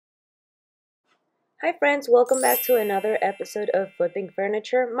Hi friends, welcome back to another episode of Flipping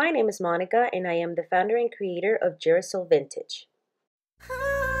Furniture. My name is Monica and I am the founder and creator of Girasol Vintage.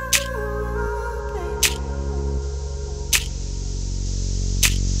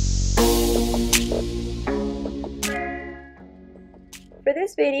 For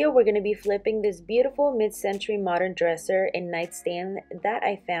this video, we're going to be flipping this beautiful mid-century modern dresser and nightstand that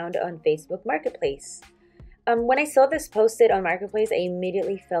I found on Facebook Marketplace. When I saw this posted on Marketplace, I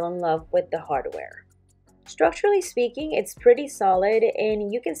immediately fell in love with the hardware. Structurally speaking, it's pretty solid,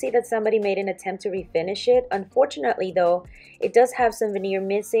 and you can see that somebody made an attempt to refinish it. Unfortunately though, it does have some veneer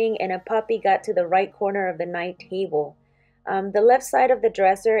missing and a puppy got to the right corner of the night table. The left side of the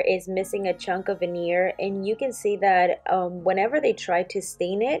dresser is missing a chunk of veneer, and you can see that whenever they tried to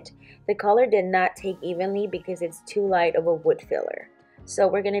stain it, the color did not take evenly because it's too light of a wood filler. So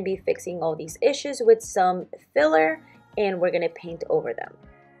we're going to be fixing all these issues with some filler, and we're going to paint over them.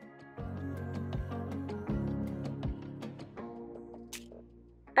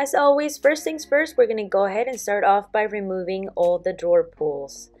 As always, first things first, we're going to go ahead and start off by removing all the drawer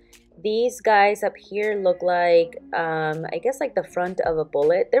pulls. These guys up here look like, I guess like the front of a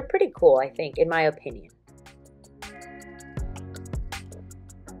bullet. They're pretty cool, I think, in my opinion.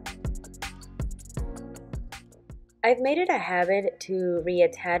 I've made it a habit to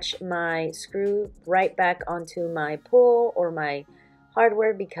reattach my screw right back onto my pull or my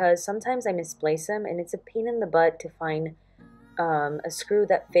hardware because sometimes I misplace them and it's a pain in the butt to find a screw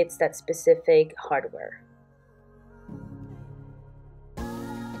that fits that specific hardware.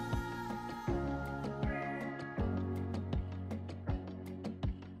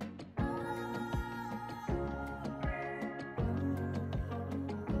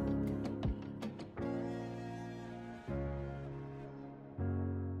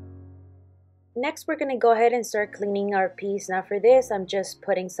 Next, we're going to go ahead and start cleaning our piece. Now for this, I'm just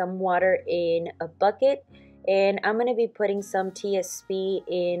putting some water in a bucket, and I'm going to be putting some TSP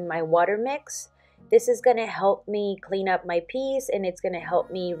in my water mix. This is going to help me clean up my piece, and it's going to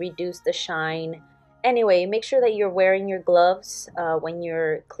help me reduce the shine. Anyway, make sure that you're wearing your gloves when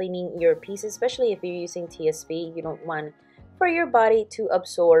you're cleaning your piece, especially if you're using TSP. You don't want for your body to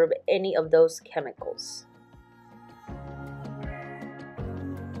absorb any of those chemicals.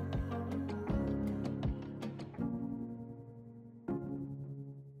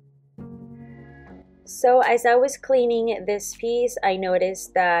 So as I was cleaning this piece, I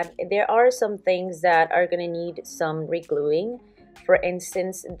noticed that there are some things that are going to need some re-gluing. For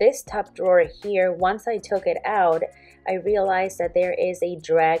instance, this top drawer here, once I took it out, I realized that there is a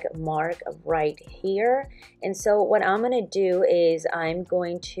drag mark right here. And so what I'm going to do is I'm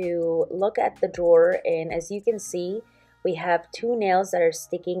going to look at the drawer, and as you can see, we have two nails that are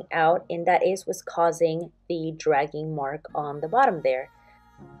sticking out, and that is what's causing the dragging mark on the bottom there.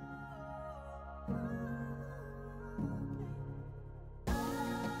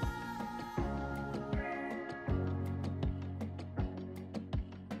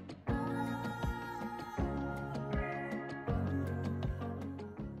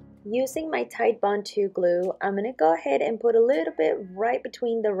 Using my Tide Bond 2 glue, I'm going to go ahead and put a little bit right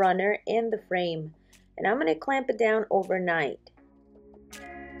between the runner and the frame, and I'm going to clamp it down overnight.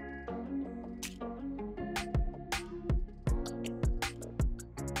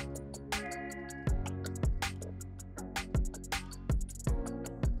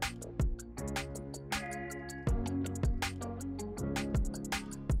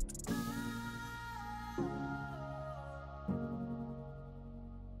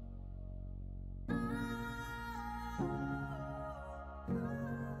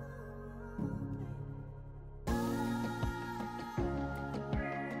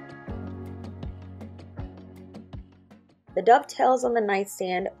 The dovetails on the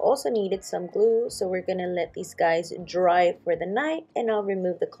nightstand also needed some glue, so we're going to let these guys dry for the night, and I'll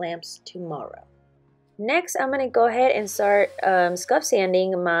remove the clamps tomorrow. Next, I'm going to go ahead and start scuff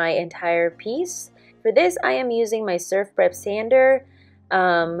sanding my entire piece. For this, I am using my Surf Prep sander.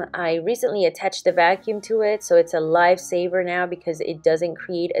 I recently attached the vacuum to it, so it's a lifesaver now because it doesn't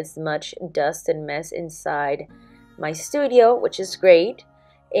create as much dust and mess inside my studio, which is great.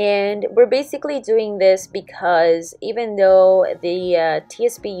 And we're basically doing this because even though the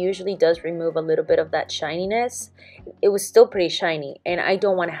TSP usually does remove a little bit of that shininess, it was still pretty shiny, and I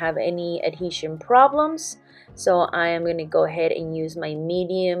don't want to have any adhesion problems. So I am going to go ahead and use my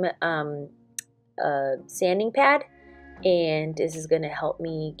medium sanding pad, and this is going to help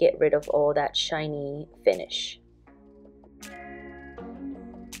me get rid of all that shiny finish.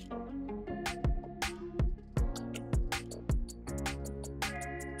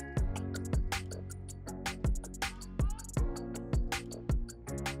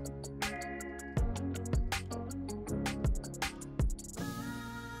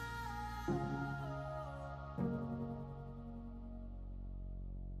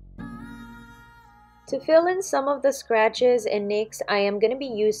 To fill in some of the scratches and nicks, I am going to be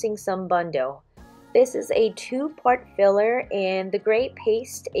using some Bondo. This is a 2-part filler, and the gray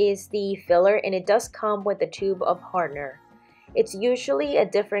paste is the filler, and it does come with a tube of hardener. It's usually a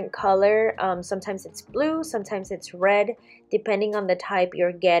different color. Sometimes it's blue, sometimes it's red, depending on the type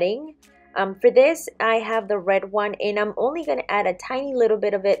you're getting. For this, I have the red one, and I'm only going to add a tiny little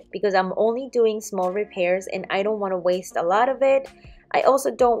bit of it because I'm only doing small repairs and I don't want to waste a lot of it. I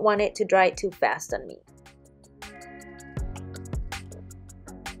also don't want it to dry too fast on me.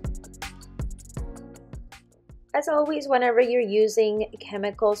 As always, whenever you're using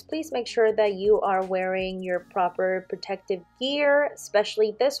chemicals, please make sure that you are wearing your proper protective gear,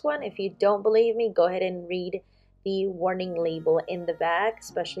 especially this one. If you don't believe me, go ahead and read the warning label in the back,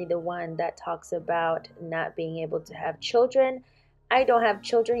 especially the one that talks about not being able to have children. I don't have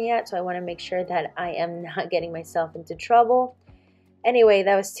children yet, so I want to make sure that I am not getting myself into trouble. Anyway,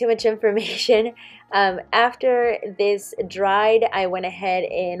 that was too much information. After this dried, I went ahead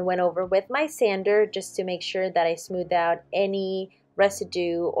and went over with my sander just to make sure that I smoothed out any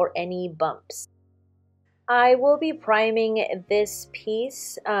residue or any bumps. I will be priming this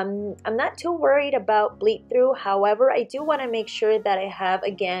piece. I'm not too worried about bleed through. However, I do want to make sure that I have,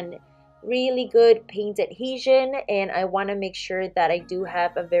 again, really good paint adhesion, and I want to make sure that I do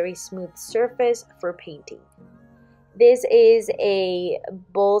have a very smooth surface for painting. This is a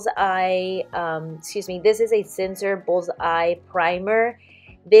bullseye, this is a Sensor bullseye primer.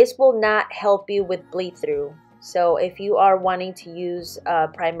 This will not help you with bleed through. So if you are wanting to use a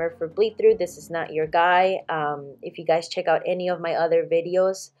primer for bleed through, this is not your guy. If you guys check out any of my other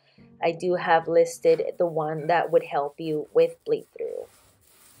videos, I do have listed the one that would help you with bleed through.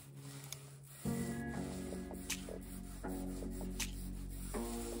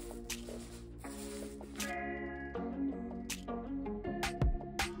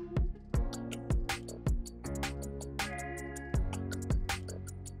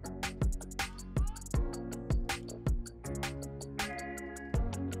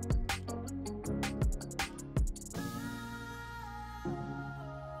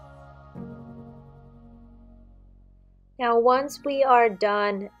 Now once we are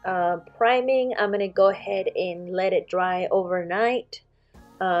done priming, I'm going to go ahead and let it dry overnight.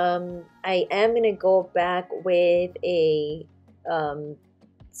 I am going to go back with a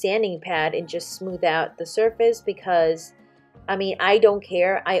sanding pad and just smooth out the surface because, I mean, I don't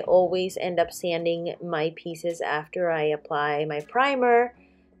care. I always end up sanding my pieces after I apply my primer.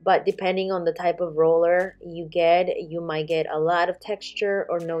 But depending on the type of roller you get, you might get a lot of texture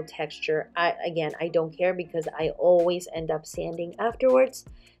or no texture. Again, I don't care because I always end up sanding afterwards,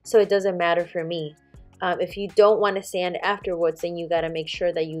 so it doesn't matter for me. If you don't want to sand afterwards, then you got to make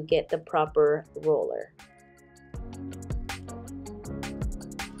sure that you get the proper roller.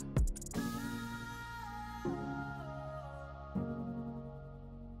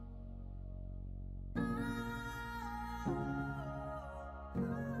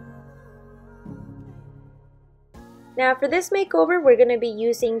 Now for this makeover, we're going to be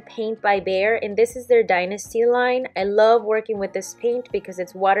using Paint by Behr, and this is their Dynasty line. I love working with this paint because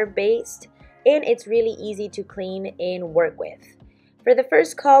it's water-based and it's really easy to clean and work with. For the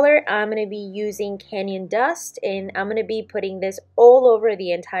first color, I'm going to be using Canyon Dust, and I'm going to be putting this all over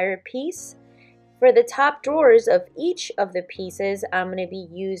the entire piece. For the top drawers of each of the pieces, I'm going to be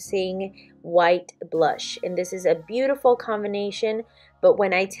using White Blush, and this is a beautiful combination. But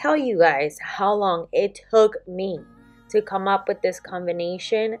when I tell you guys how long it took me to come up with this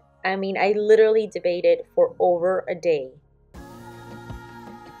combination, I mean, I literally debated for over a day.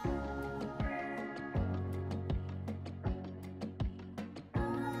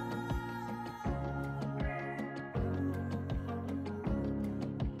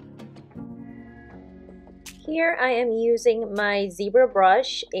 Here I am using my zebra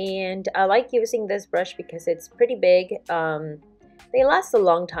brush, and I like using this brush because it's pretty big. They last a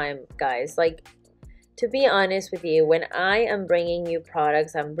long time, guys. Like, to be honest with you, when I am bringing you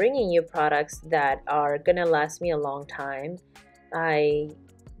products, I'm bringing you products that are gonna last me a long time. I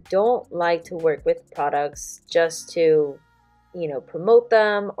don't like to work with products just to, you know, promote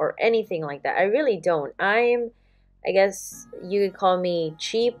them or anything like that. I really don't. I guess you could call me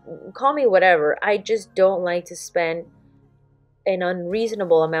cheap, call me whatever. I just don't like to spend an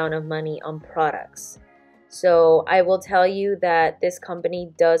unreasonable amount of money on products. So I will tell you that this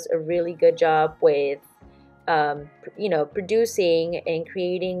company does a really good job with you know, producing and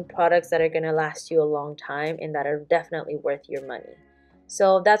creating products that are going to last you a long time and that are definitely worth your money.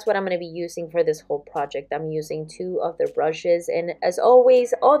 So that's what I'm going to be using for this whole project. I'm using 2 of the brushes, and as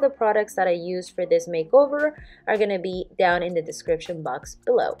always, all the products that I use for this makeover are going to be down in the description box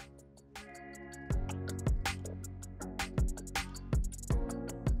below.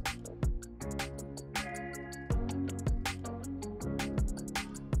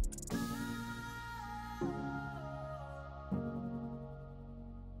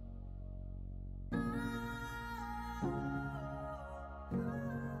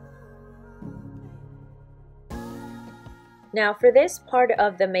 Now for this part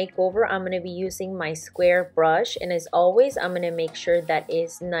of the makeover, I'm going to be using my square brush, and as always, I'm going to make sure that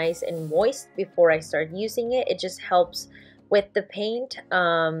it's nice and moist before I start using it. It just helps with the paint.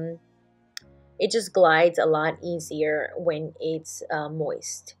 It just glides a lot easier when it's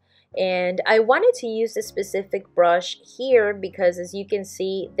moist. And I wanted to use this specific brush here because, as you can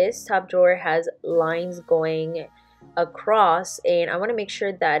see, this top drawer has lines going across, and I want to make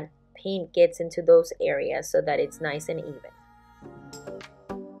sure that paint gets into those areas so that it's nice and even.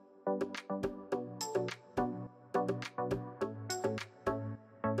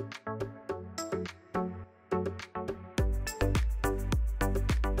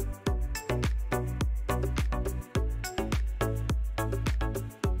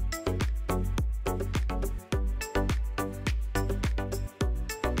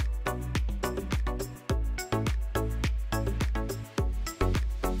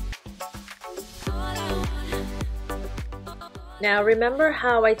 Now remember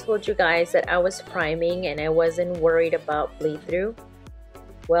how I told you guys that I was priming and I wasn't worried about bleed through?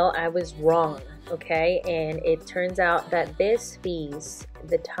 Well, I was wrong, okay? And it turns out that this piece,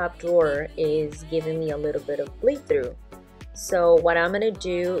 the top drawer, is giving me a little bit of bleed through. So what I'm going to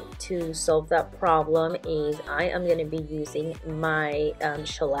do to solve that problem is I am going to be using my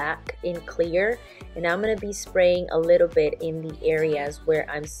shellac in clear, and I'm going to be spraying a little bit in the areas where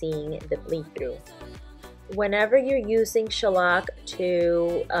I'm seeing the bleed through. Whenever you're using shellac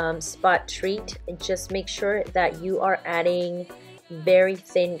to spot treat, just make sure that you are adding very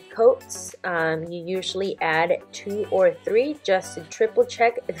thin coats. You usually add 2 or 3 just to triple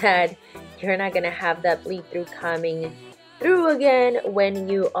check that you're not going to have that bleed through coming through again when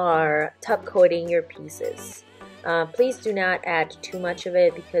you are top coating your pieces. Please do not add too much of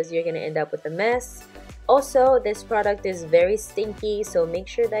it because you're going to end up with a mess. Also, this product is very stinky, so make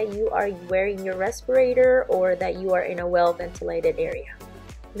sure that you are wearing your respirator or that you are in a well-ventilated area.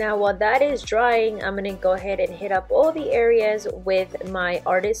 Now, while that is drying, I'm going to go ahead and hit up all the areas with my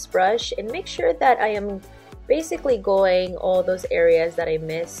artist brush and make sure that I am basically going all those areas that I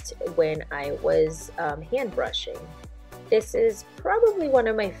missed when I was hand brushing. This is probably one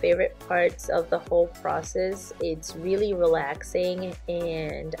of my favorite parts of the whole process. It's really relaxing,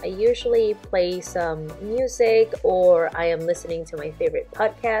 and I usually play some music or I am listening to my favorite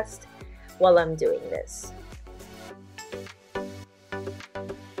podcast while I'm doing this.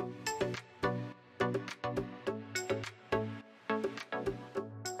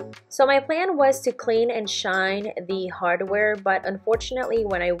 So my plan was to clean and shine the hardware, but unfortunately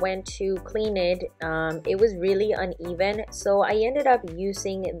when I went to clean it, it was really uneven. So I ended up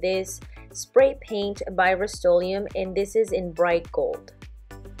using this spray paint by Rust-Oleum, and this is in bright gold.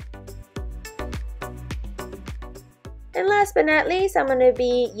 And last but not least, I'm going to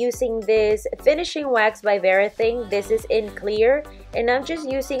be using this finishing wax by Varathane. This is in clear, and I'm just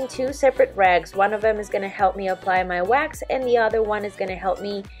using 2 separate rags. One of them is going to help me apply my wax, and the other one is going to help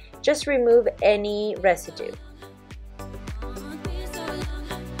me just remove any residue.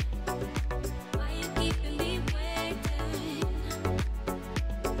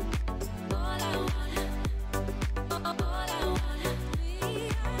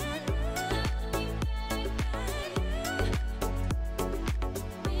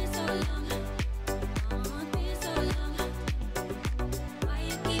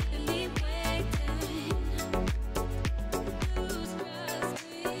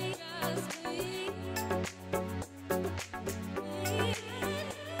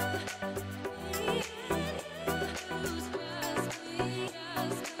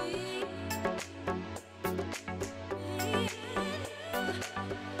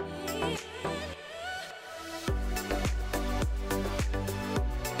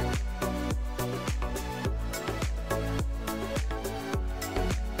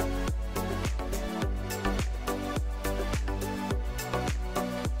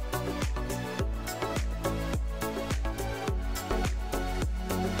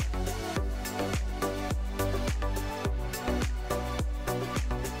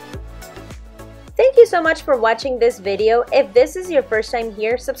 Thank you so much for watching this video. If this is your first time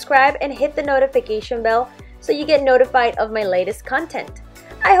here, subscribe and hit the notification bell so you get notified of my latest content.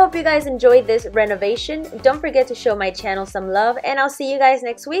 I hope you guys enjoyed this renovation. Don't forget to show my channel some love, and I'll see you guys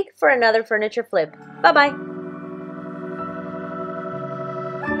next week for another furniture flip. Bye bye!